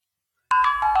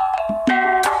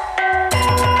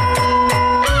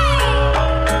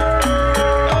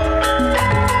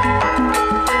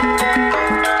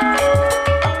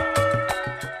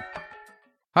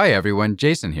Hi everyone,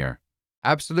 Jason here.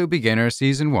 Absolute Beginner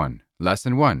Season 1,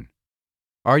 Lesson 1.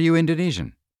 Are you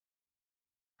Indonesian?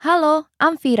 Halo,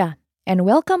 I'm Fira, and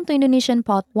welcome to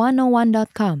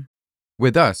IndonesianPod101.com.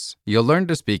 With us, you'll learn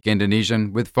to speak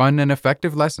Indonesian with fun and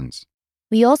effective lessons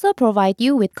We also provide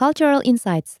you with cultural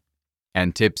insights.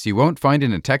 and tips you won't find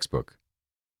in a textbook.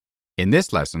 In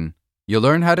this lesson, you'll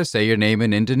learn how to say your name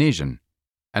in Indonesian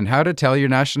and how to tell your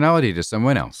nationality to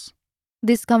someone else.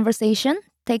 This conversation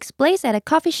takes place at a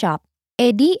coffee shop.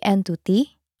 Eddie and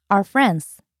Tuti are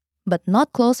friends, but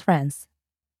not close friends.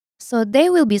 So they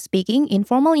will be speaking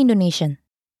informal Indonesian.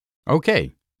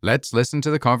 Okay, let's listen to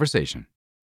the conversation.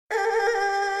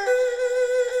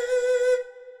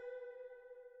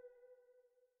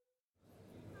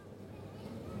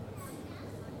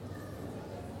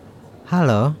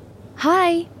 Halo,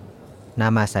 Hai,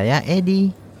 nama saya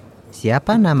Edi.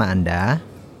 Siapa nama Anda?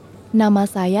 nama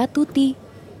saya Tuti.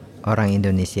 Orang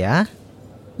Indonesia?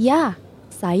 Ya,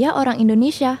 saya orang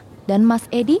Indonesia. Dan Mas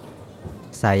Eddie?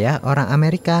 Saya orang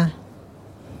Amerika.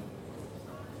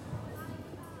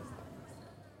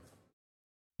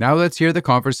 Now let's hear the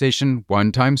conversation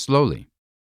one time slowly.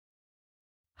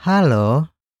 Halo,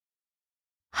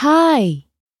 Hai,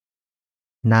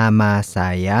 nama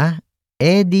saya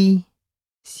Edi.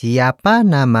 Siapa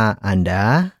nama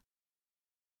Anda?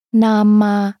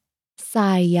 nama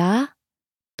saya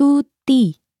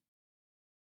Tuti.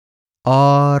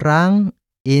 Orang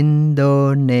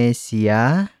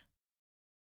Indonesia?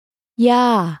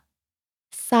 Ya,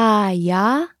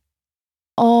 saya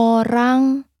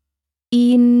orang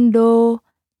Indonesia.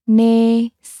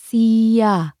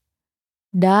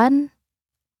 Dan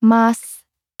Mas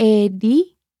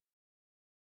Edi?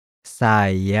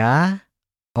 Saya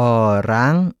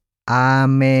orang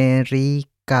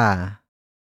Amerika.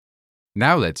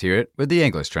 Now let's hear it with the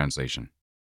English translation.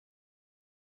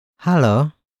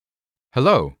 Halo,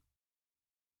 Hello.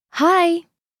 Hai,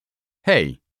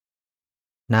 Hey,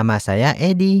 nama saya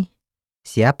Edi.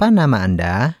 Siapa nama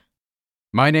Anda?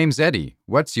 my name's Eddie.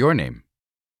 What's your name?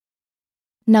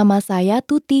 nama saya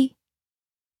Tuti.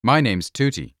 My name's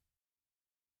Tuti.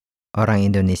 Orang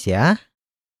Indonesia?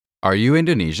 Are you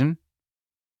Indonesian?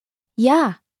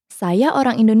 Ya, saya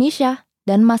orang Indonesia.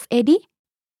 Dan Mas Edi?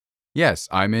 Yes,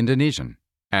 I'm Indonesian.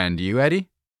 And you, Eddie?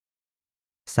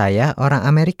 Saya orang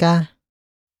Amerika.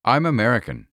 I'm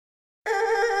American.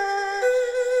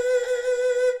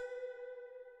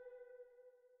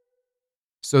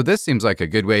 So this seems like a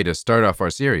good way to start off our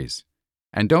series.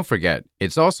 And don't forget,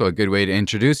 it's also a good way to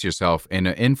introduce yourself in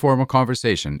an informal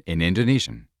conversation in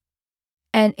Indonesian.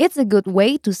 And it's a good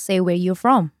way to say where you're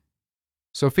from.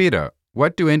 Sofita,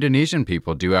 what do Indonesian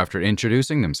people do after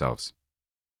introducing themselves?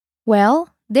 Well,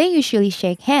 they usually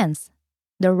shake hands.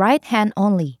 The right hand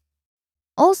only.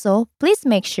 Also, please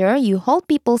make sure you hold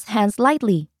people's hands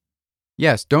lightly.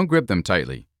 Yes, don't grip them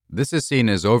tightly. This is seen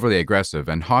as overly aggressive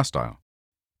and hostile.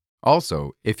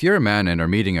 Also, if you're a man and are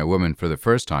meeting a woman for the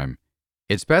first time,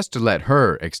 it's best to let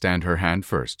her extend her hand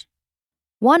first.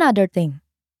 One other thing.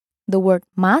 The word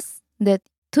mas that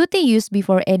Tuti used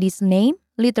before Eddie's name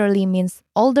literally means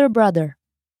older brother.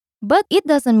 But it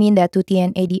doesn't mean that Tuti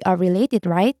and Eddie are related,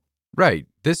 right? Right,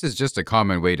 this is just a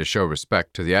common way to show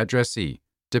respect to the addressee,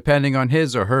 depending on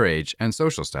his or her age and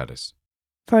social status.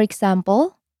 For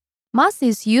example, mas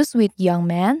is used with young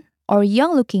men or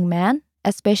young-looking men,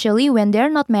 especially when they're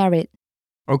not married.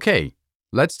 Okay,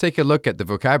 let's take a look at the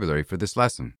vocabulary for this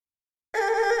lesson.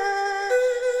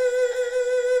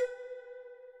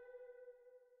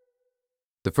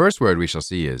 The first word we shall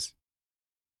see is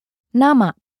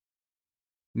Nama,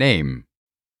 name.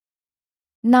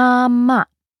 nama,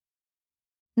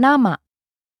 nama,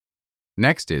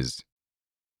 Next is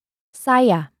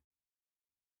saya,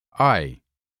 I,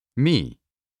 me.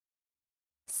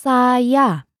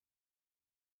 saya,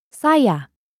 saya,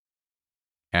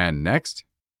 And next,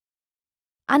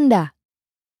 Anda,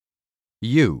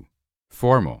 you,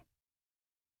 formal.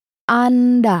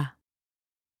 Anda,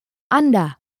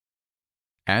 Anda,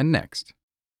 And next,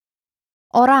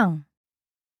 orang,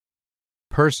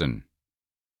 person.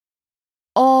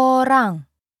 orang,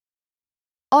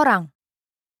 orang,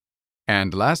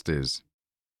 And last is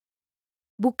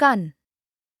bukan,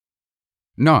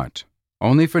 not,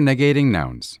 only for negating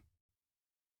nouns.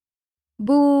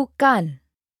 bukan,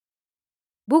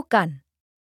 bukan.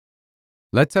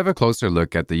 Let's have a closer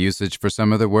look at the usage for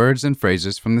some of the words and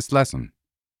phrases from this lesson.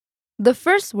 The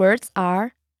first words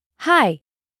are hi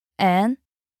and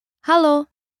halo,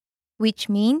 which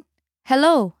mean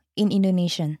hello in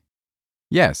Indonesian.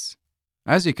 Yes,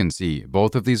 as you can see,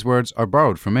 both of these words are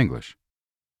borrowed from English.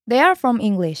 They are from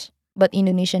English, but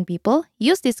Indonesian people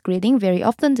use this greeting very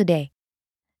often today.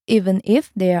 even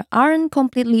if they aren't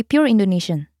completely pure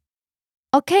Indonesian.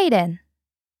 Okay then,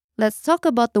 let's talk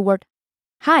about the word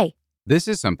hi. This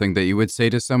is something that you would say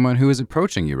to someone who is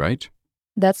approaching you, right?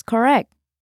 That's correct.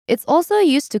 It's also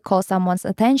used to call someone's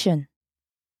attention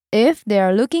if they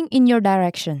are looking in your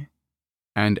direction.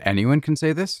 And anyone can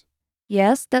say this?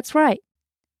 Yes, that's right.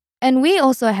 And we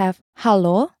also have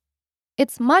halo.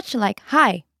 It's much like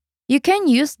hi. You can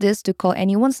use this to call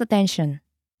anyone's attention.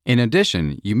 In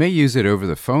addition, you may use it over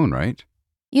the phone, right?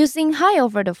 Using hi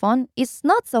over the phone is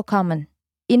not so common.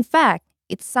 In fact,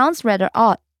 it sounds rather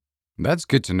odd. That's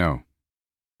good to know.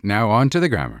 Now on to the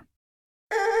grammar.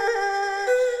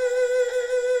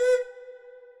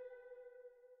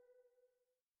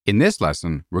 In this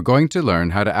lesson, we're going to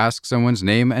learn how to ask someone's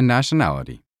name and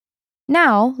nationality.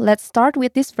 Now, let's start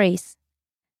with this phrase.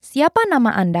 Siapa nama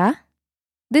Anda?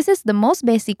 This is the most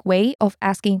basic way of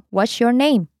asking what's your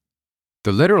name.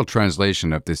 The literal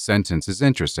translation of this sentence is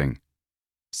interesting.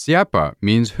 Siapa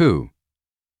means who.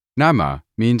 Nama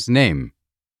means name.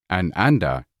 And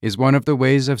Anda is one of the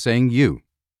ways of saying you.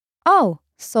 Oh,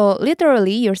 so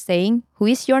literally you're saying, who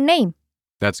is your name?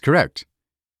 That's correct.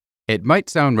 It might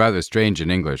sound rather strange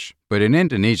in English, but in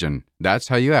Indonesian, that's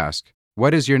how you ask,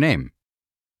 what is your name?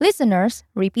 Listeners,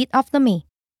 repeat after me.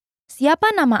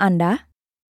 Siapa nama Anda?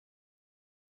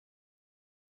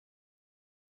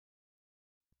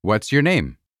 What's your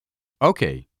name?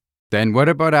 Okay, then what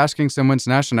about asking someone's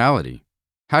nationality?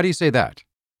 How do you say that?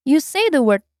 You say the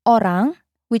word orang,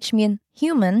 which means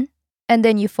human, and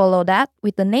then you follow that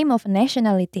with the name of a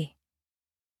nationality.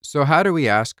 So how do we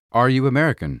ask, are you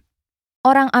American?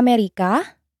 Orang Amerika?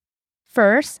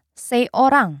 First, say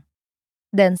orang.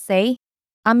 Then say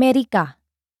Amerika,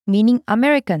 meaning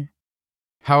American.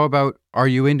 How about, are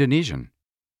you Indonesian?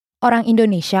 Orang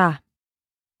Indonesia.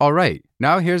 All right,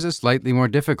 now here's a slightly more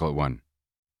difficult one.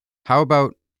 How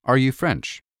about, are you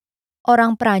French?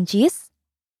 Orang Perancis?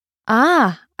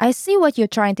 Ah, I see what you're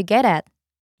trying to get at.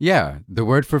 Yeah, the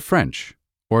word for French,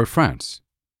 or France.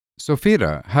 So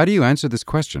Fira, how do you answer this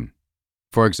question?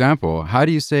 For example, how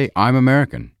do you say, I'm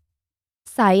American?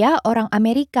 Saya orang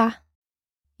Amerika.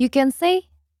 You can say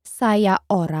saya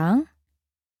orang,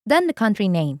 then the country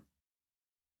name.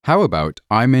 How about,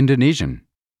 I'm Indonesian?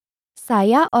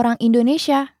 Saya orang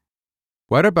Indonesia.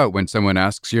 What about when someone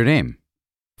asks your name?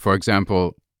 For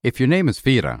example, if your name is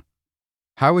Fira,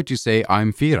 how would you say,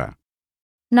 I'm Fira?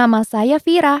 Nama saya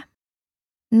Fira.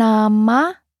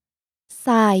 Nama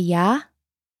saya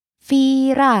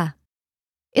Fira.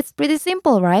 It's pretty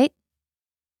simple, right?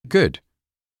 Good.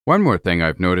 One more thing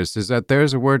I've noticed is that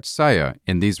there's a word saya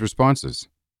in these responses.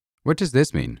 What does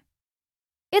this mean?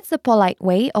 It's a polite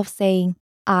way of saying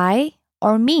I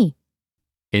or me.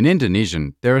 In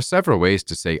Indonesian, there are several ways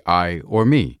to say I or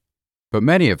me, but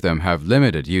many of them have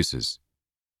limited uses.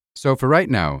 So for right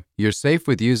now, you're safe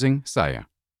with using saya.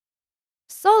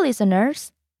 So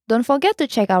listeners, don't forget to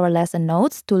check our lesson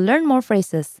notes to learn more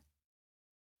phrases.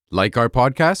 Like our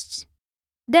podcasts?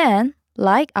 Then,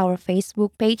 like our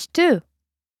Facebook page too.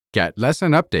 Get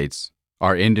lesson updates,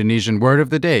 our Indonesian word of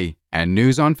the day, and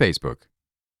news on Facebook.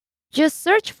 Just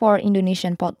search for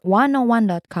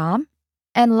IndonesianPod101.com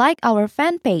and like our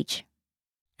fan page.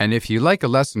 And if you like a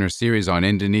lesson or series on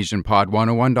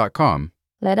IndonesianPod101.com,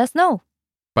 Let us know.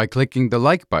 by clicking the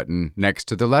like button next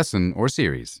to the lesson or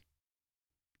series.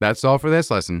 That's all for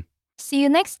this lesson. See you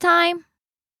next time.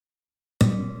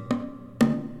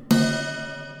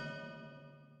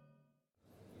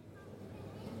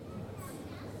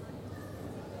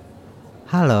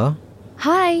 Halo,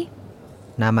 Hai,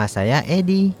 nama saya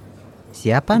Edi.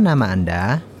 Siapa nama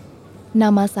Anda?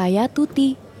 nama saya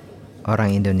Tuti.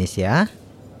 Orang Indonesia?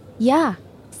 Ya,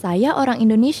 saya orang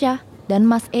Indonesia. Dan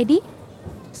Mas Edi?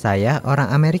 Saya orang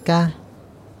Amerika.